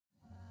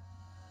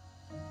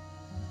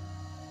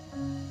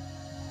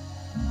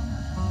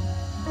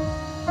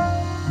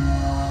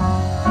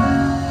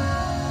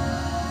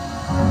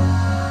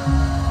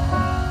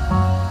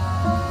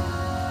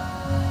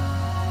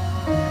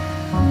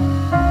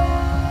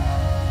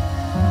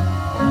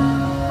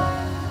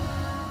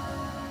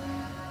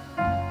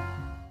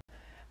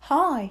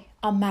Hi,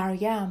 I'm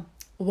Mariam.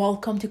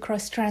 Welcome to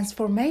Cross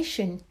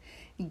Transformation.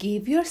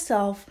 Give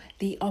yourself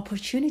the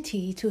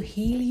opportunity to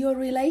heal your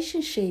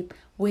relationship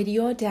with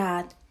your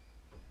dad.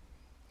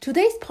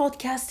 Today's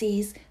podcast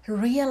is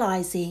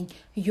realizing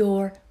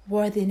your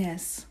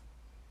worthiness.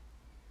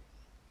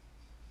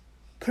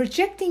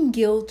 Projecting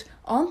guilt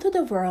onto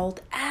the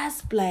world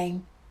as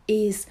blame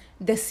is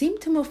the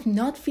symptom of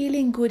not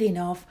feeling good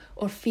enough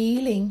or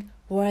feeling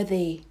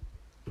worthy.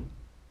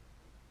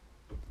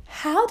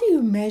 How do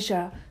you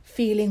measure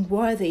feeling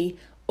worthy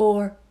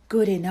or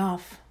good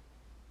enough?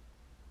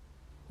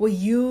 We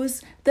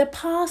use the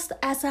past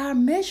as our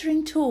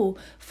measuring tool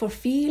for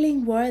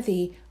feeling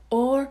worthy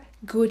or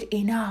good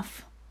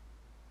enough.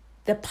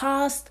 The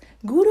past,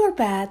 good or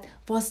bad,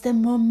 was the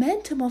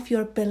momentum of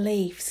your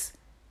beliefs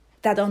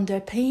that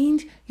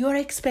underpinned your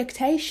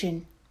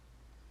expectation.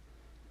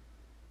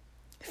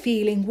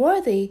 Feeling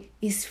worthy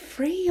is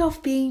free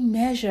of being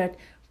measured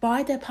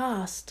by the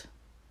past.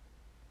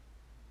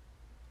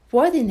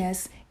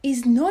 Worthiness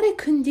is not a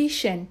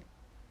condition,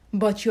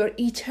 but your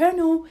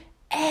eternal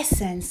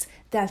essence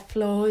that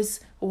flows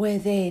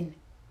within.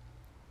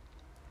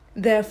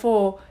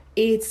 Therefore,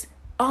 it's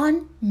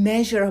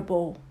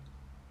unmeasurable.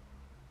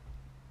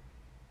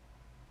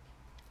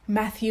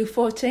 Matthew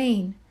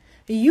 14.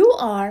 You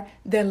are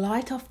the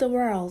light of the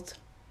world.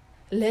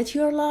 Let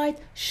your light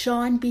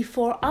shine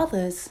before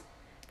others,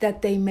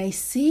 that they may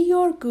see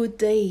your good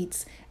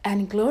deeds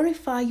and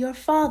glorify your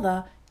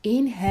Father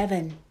in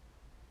heaven.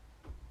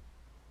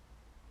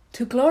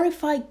 To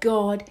glorify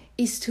God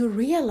is to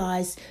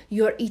realize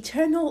your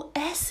eternal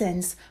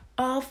essence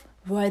of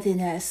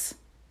worthiness.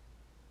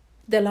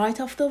 The light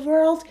of the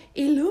world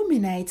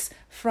illuminates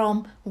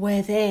from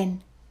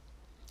within.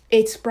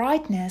 Its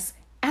brightness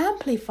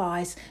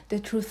amplifies the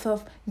truth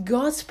of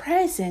God's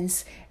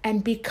presence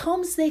and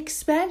becomes the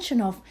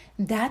expansion of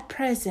that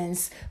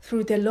presence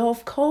through the law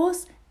of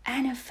cause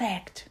and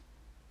effect.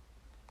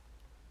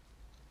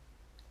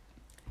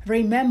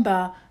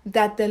 Remember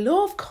that the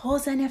law of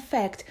cause and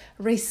effect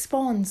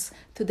responds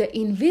to the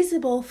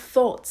invisible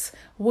thoughts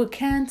we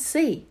can't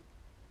see.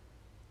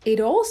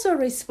 It also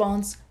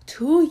responds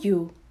to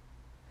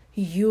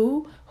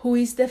you who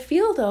is the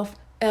field of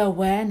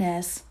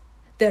awareness,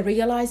 the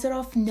realizer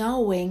of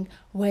knowing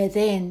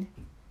within,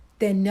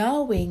 the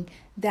knowing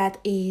that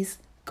is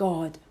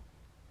God.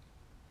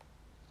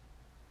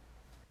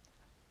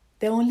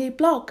 The only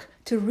block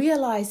to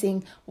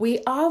realizing we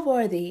are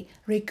worthy,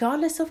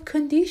 regardless of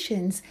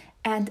conditions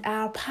and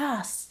our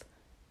past,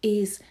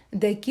 is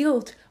the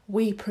guilt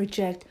we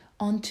project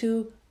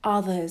onto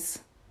others,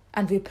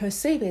 and we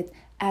perceive it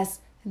as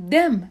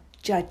them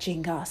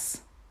judging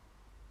us.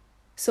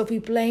 So we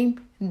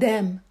blame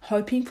them,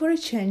 hoping for a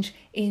change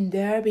in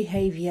their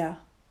behavior.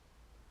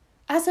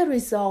 As a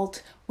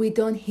result, we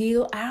don't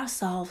heal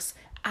ourselves,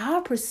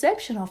 our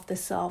perception of the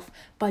self,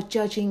 by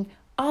judging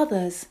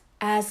others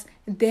as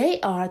they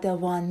are the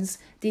ones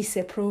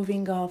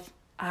disapproving of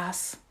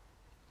us.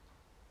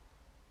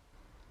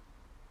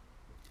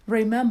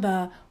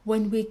 Remember,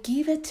 when we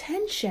give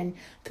attention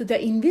to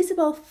the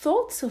invisible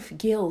thoughts of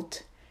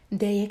guilt,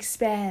 they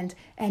expand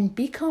and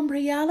become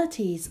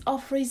realities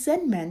of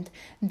resentment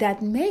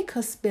that make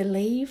us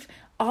believe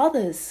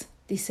others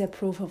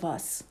disapprove of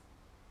us.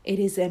 It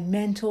is a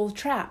mental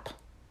trap.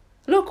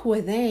 Look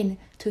within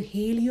to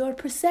heal your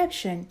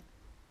perception.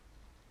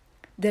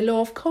 The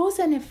law of cause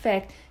and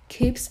effect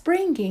keeps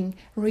bringing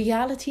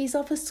realities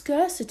of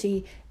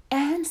scarcity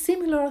and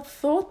similar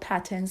thought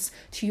patterns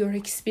to your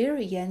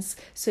experience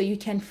so you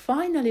can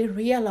finally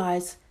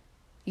realize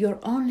your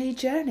only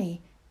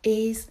journey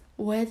is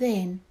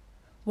within,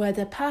 where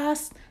the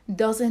past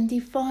doesn't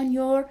define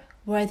your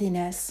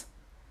worthiness.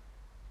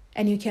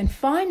 And you can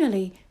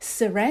finally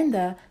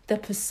surrender the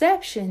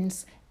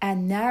perceptions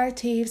and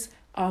narratives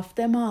of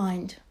the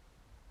mind.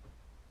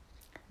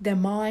 The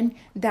mind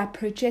that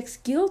projects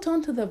guilt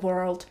onto the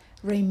world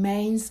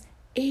remains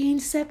in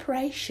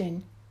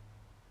separation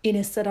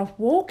instead of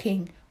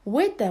walking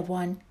with the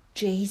one,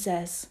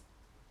 Jesus.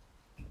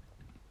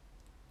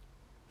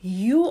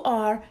 You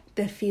are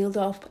the field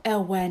of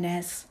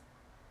awareness.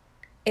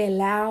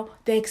 Allow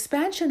the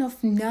expansion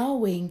of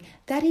knowing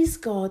that is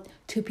God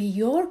to be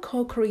your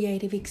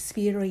co-creative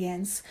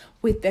experience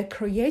with the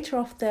creator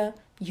of the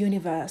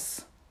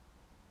universe.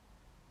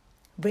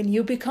 When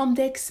you become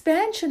the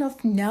expansion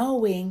of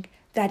knowing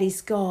that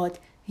is God,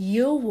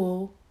 you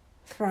will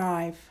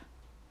thrive.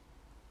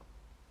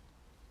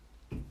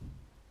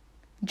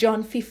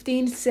 John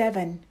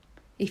 15:7.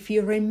 If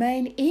you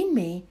remain in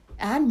me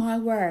and my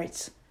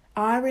words,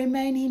 I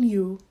remain in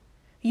you,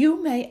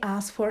 you may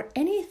ask for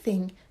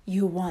anything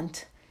you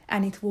want,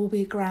 and it will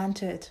be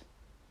granted.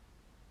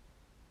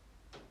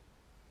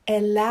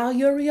 Allow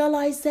your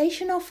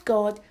realization of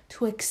God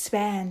to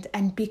expand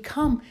and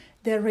become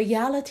the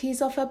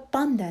realities of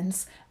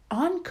abundance,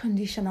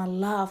 unconditional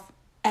love,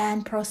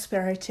 and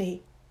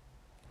prosperity.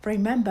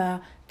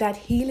 Remember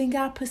that healing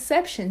our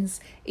perceptions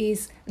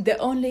is the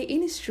only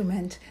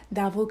instrument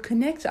that will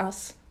connect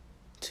us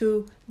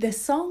to the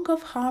song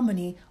of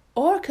harmony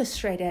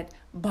orchestrated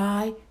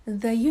by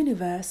the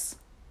universe.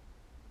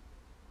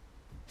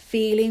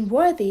 Feeling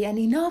worthy and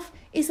enough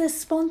is a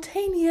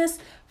spontaneous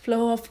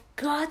flow of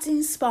God's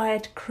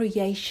inspired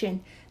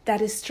creation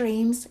that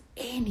streams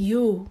in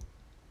you.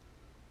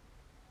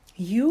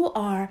 You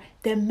are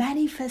the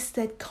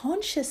manifested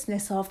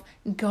consciousness of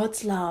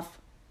God's love,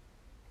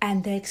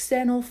 and the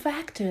external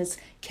factors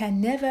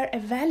can never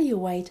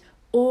evaluate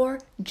or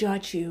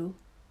judge you.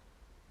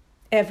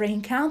 Every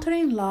encounter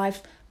in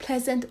life,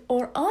 pleasant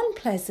or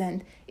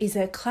unpleasant, is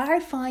a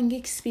clarifying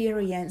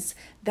experience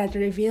that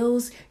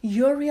reveals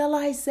your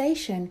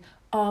realization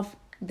of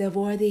the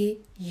worthy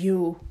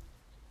you.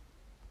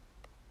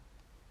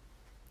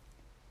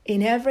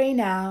 In every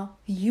now,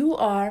 you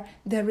are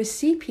the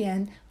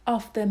recipient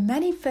of the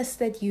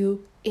manifested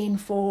you in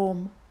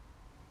form.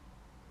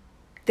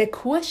 The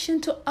question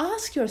to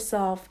ask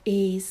yourself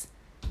is,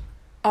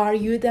 are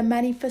you the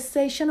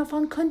manifestation of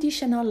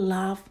unconditional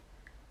love,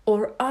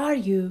 or are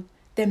you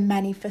the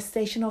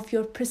manifestation of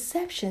your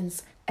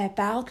perceptions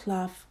about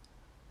love?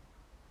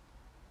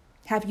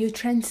 Have you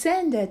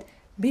transcended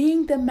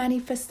being the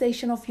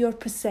manifestation of your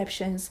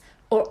perceptions,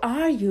 or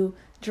are you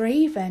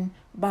driven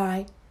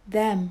by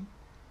them?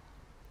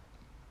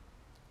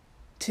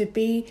 To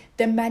be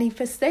the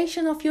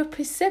manifestation of your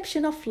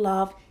perception of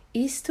love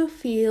is to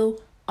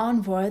feel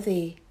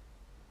unworthy.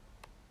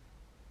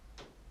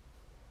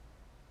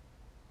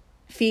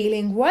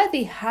 Feeling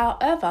worthy,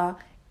 however,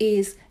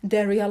 is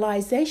the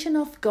realization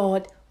of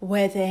God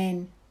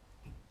within.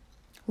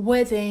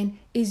 Within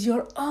is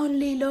your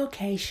only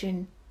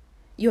location,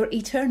 your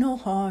eternal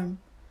home.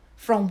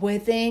 From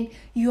within,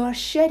 you are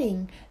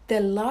shedding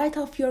the light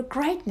of your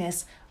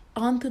greatness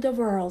onto the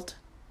world.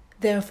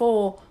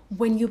 Therefore,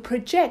 when you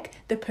project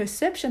the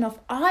perception of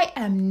I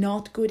am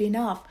not good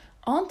enough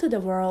onto the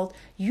world,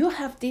 you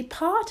have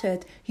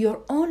departed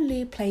your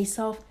only place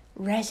of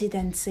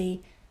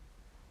residency,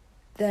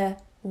 the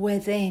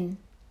within.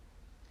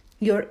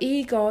 Your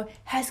ego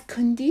has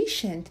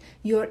conditioned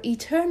your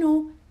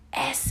eternal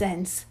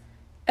essence,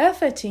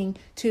 efforting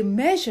to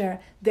measure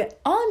the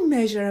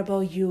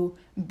unmeasurable you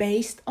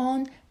based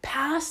on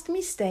past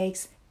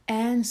mistakes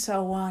and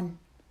so on.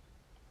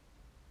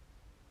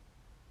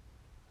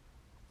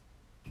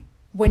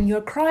 When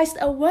your Christ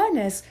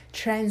awareness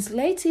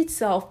translates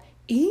itself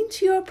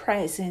into your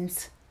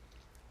presence,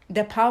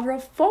 the power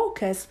of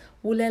focus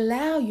will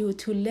allow you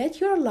to let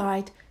your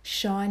light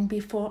shine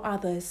before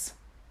others.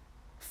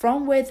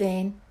 From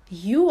within,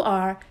 you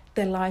are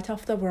the light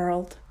of the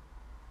world.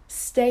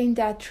 Stay in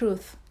that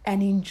truth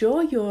and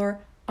enjoy your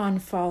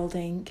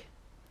unfolding.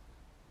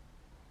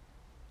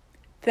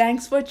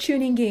 Thanks for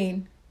tuning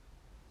in.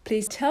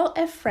 Please tell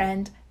a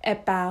friend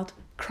about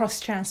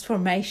Cross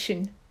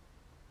Transformation.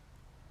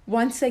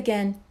 Once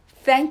again,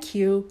 thank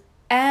you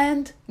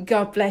and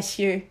God bless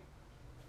you.